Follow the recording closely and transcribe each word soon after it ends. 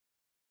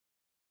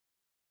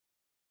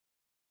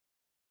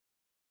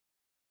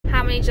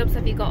How many jobs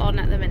have you got on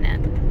at the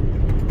minute?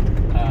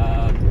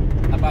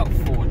 About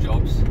 4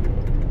 jobs.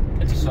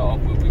 And to start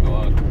off with, we've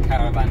got a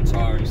caravan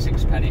tyre and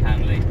 6-penny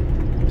Hanley,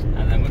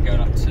 and then we're going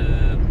up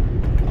to,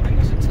 I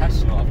think it's a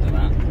Tesla after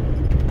that,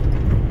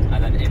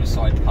 and then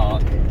inside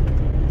park,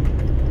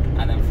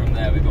 and then from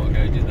there we've got to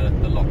go do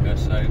the locker.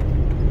 So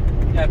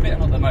yeah, a bit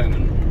on at the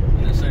moment,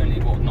 and it's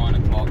only what, 9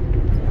 o'clock, so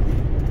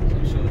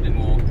I'm sure there'll be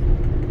more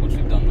once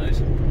we've done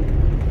those.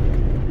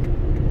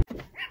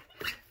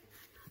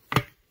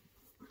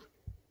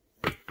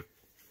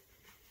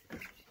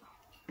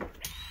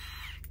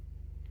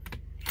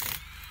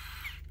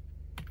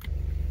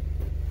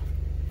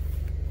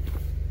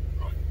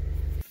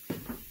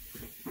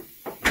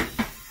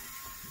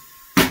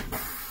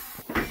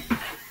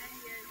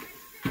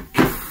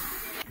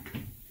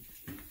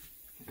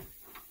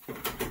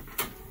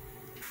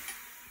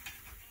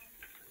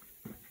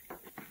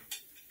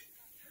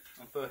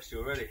 Thirsty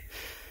already.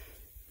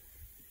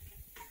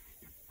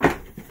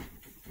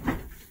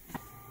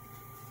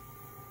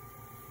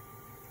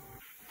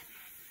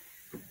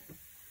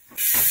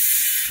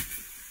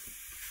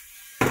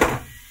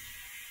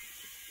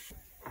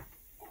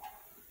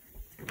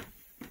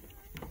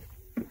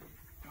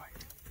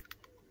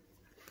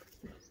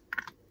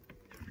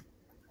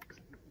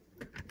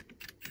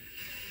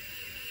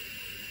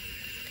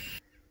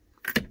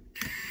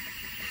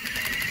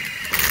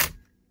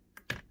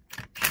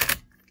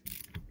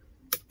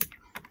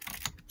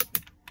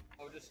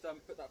 Just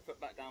put that foot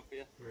back down for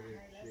you.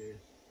 Brilliant, cheers.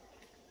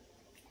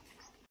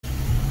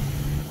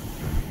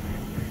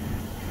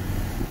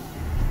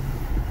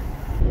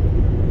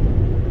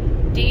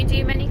 Do you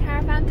do many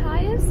caravan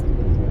tyres?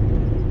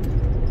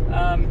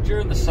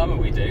 During the summer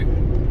we do.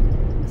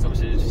 It's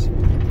obviously it's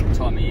the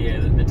time of year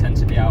that they tend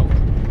to be out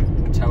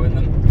towing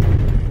them.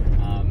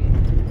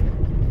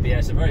 But yeah,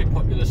 it's a very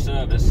popular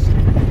service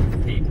for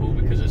people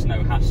because there's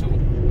no hassle.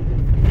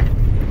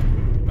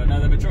 But no,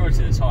 the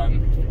majority of the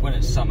time, when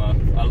it's summer,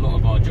 a lot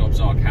of our jobs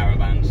are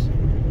caravans,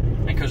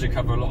 and because we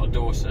cover a lot of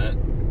Dorset,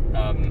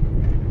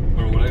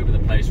 we're all over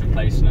the place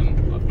replacing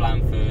them, like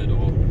Blandford,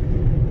 or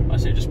I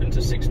say just been to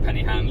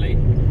 6-penny Hanley.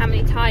 How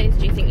many tyres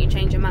do you think you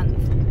change a month?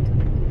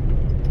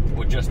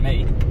 Or just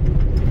me?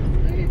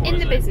 In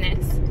the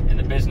business? In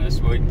the business,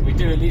 we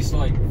do at least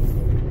like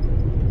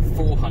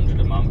 400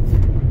 a month,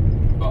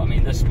 but I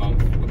mean this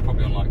month we're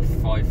probably on like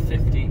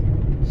 550,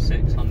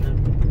 600.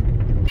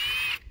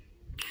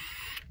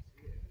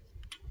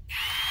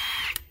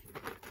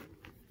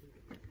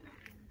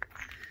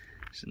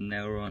 A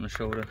nail right on the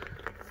shoulder.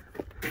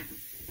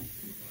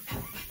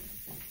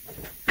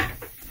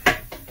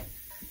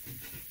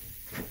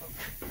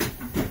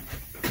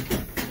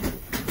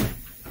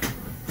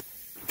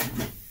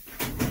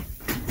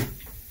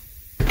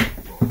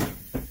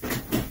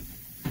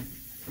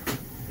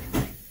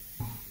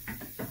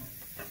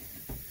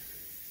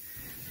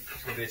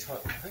 It's going to be a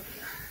tight one, I think.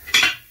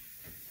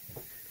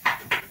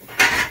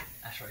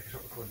 That's right, you can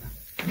stop recording now.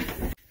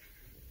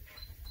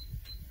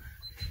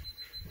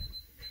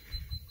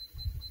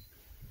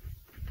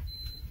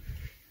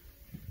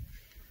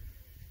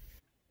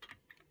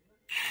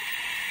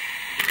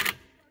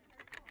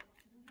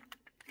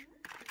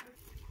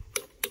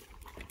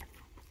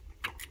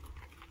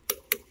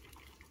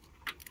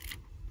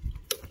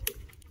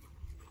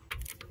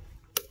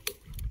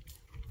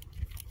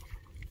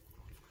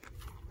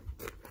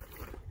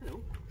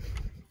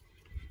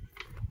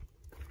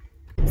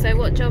 So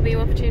what job are you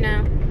off to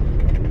now?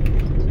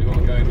 So we've got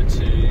to go over to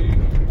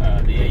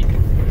the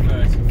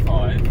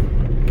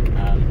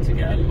A35 to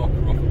get a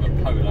locker off of a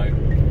Polo.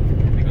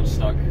 We got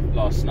stuck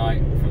last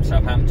night from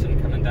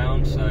Southampton coming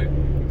down, so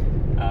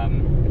yeah,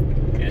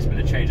 it's been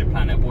a change of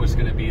plan. It was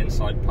going to be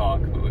inside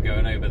park, but we're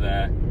going over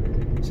there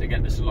to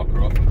get this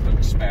locker off and put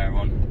the spare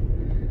on.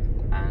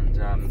 And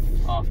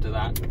after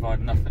that,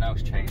 provided nothing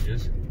else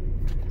changes,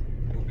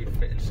 we'll be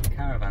fitting some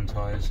caravan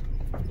tyres.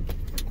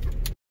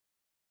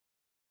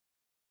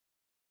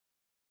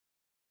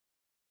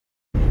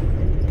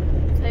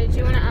 Do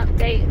you want to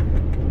update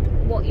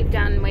what you've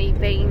done, where you've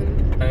been?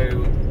 So,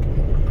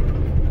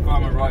 if I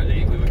remember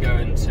rightly, we were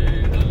going to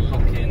the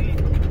lock-in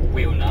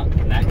wheel nut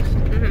next.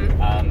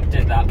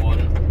 Did that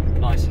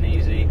one, nice and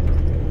easy.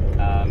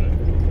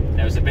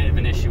 There was a bit of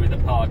an issue with the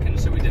parking,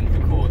 so we didn't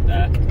record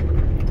there.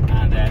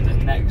 And then the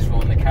next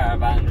one, the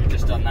caravan, we've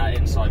just done that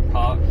inside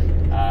park.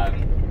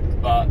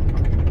 But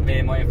me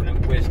and my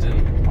infinite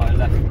wisdom, I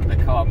left the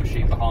car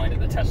machine behind at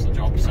the Tesla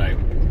job, so we're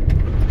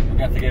going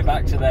to have to go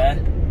back to there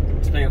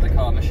to pick up the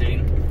car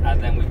machine,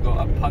 and then we've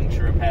got a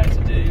puncture repair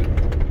to do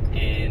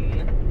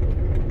in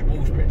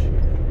Walsbridge.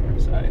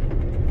 So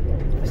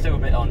still a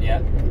bit on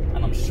yet,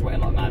 and I'm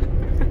sweating like mad.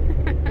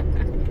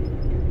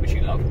 Which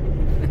you love.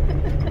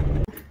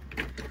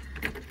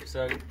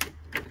 So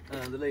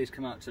the lady's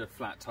come out to a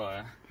flat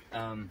tyre.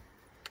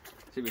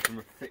 See if we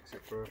can fix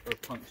it for a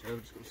puncture.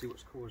 We've just got to see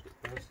what's caused it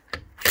first.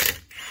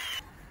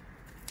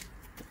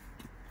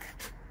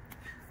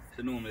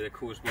 So normally they're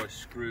caused by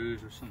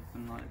screws or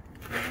something like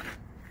that.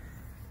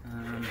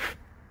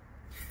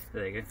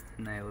 There you go,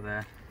 nail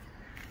there.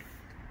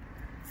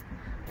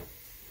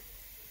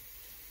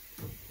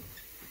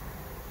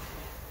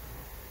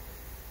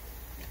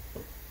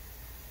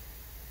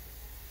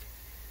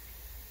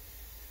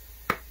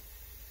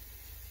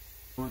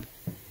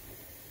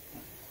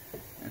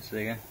 So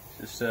there you go,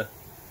 just a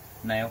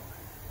nail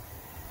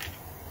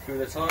through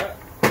the tyre.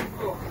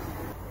 Oh.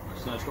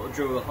 So I just got to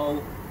drill the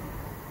hole,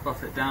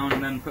 buff it down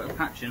and then put a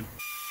patch in.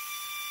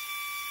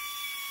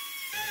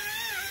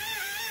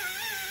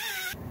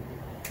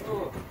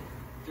 Oh,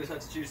 just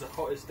had to choose the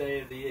hottest day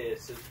of the year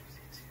to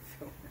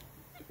film it.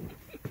 And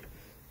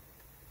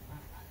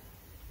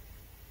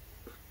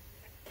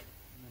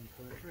then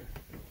pull it through.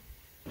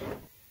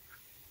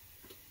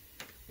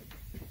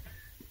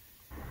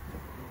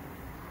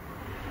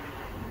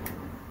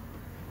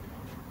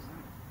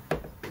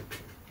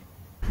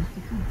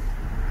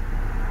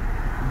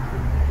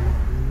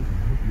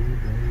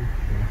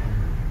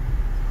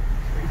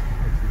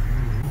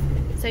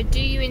 So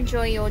do you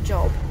enjoy your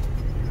job?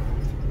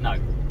 No.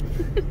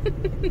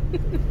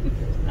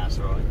 That's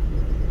right.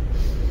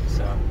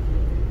 So,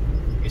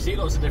 you see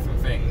lots of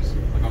different things.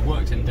 Like I've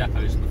worked in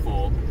depots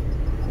before,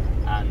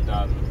 and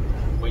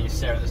when you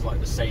stare at like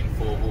the same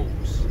four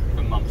walls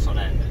for months on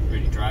end, it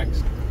really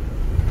drags.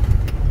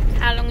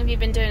 How long have you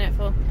been doing it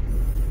for?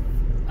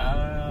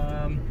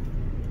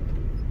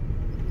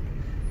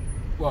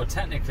 Well,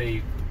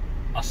 technically,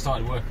 I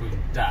started working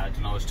with Dad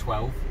when I was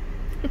 12.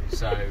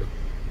 So,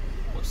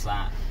 what's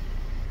that?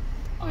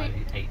 I'm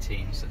only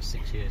 18, so that's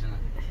 6 years, isn't it?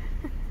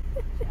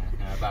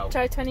 Yeah, about.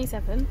 Try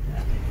 27.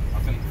 Yeah, I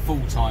think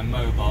full-time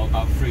mobile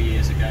about 3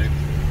 years ago,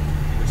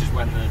 which is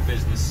when the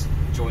business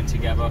joined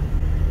together.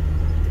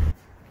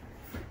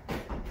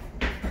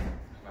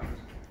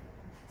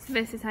 So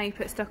this is how you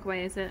put stock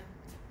away, is it?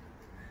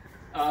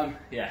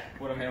 Yeah,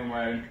 when I'm here on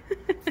my own,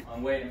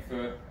 I'm waiting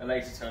for a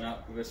lady to turn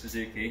up with a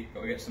Suzuki.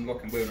 Got to get some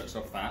lock and wheel nuts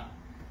off that.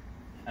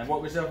 And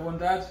what was the other one,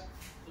 Dad?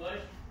 Sorry?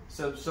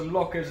 So some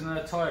lockers and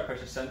a tyre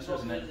pressure sensor,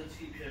 isn't it?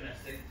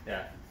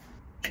 Yeah.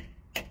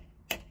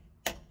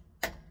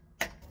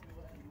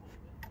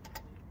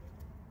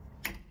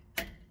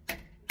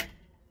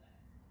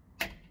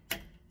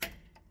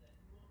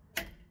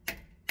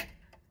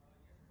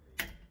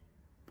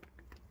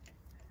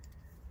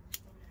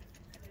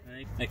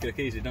 Make it look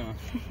easy, don't I?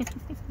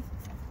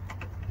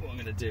 What I'm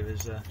going to do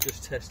is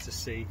just test to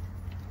see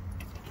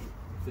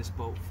if this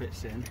bolt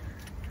fits in,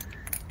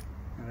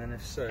 and then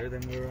if so,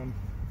 then we're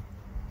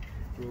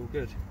all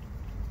good.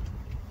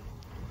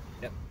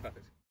 Yep,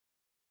 perfect.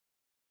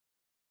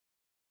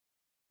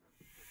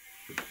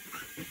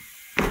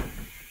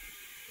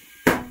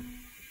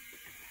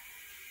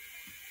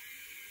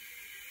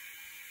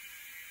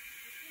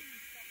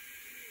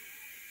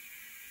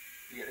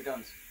 You get the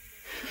guns.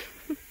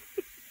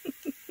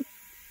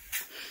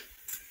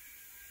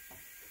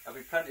 There'll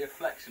be plenty of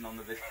flexion on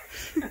the video.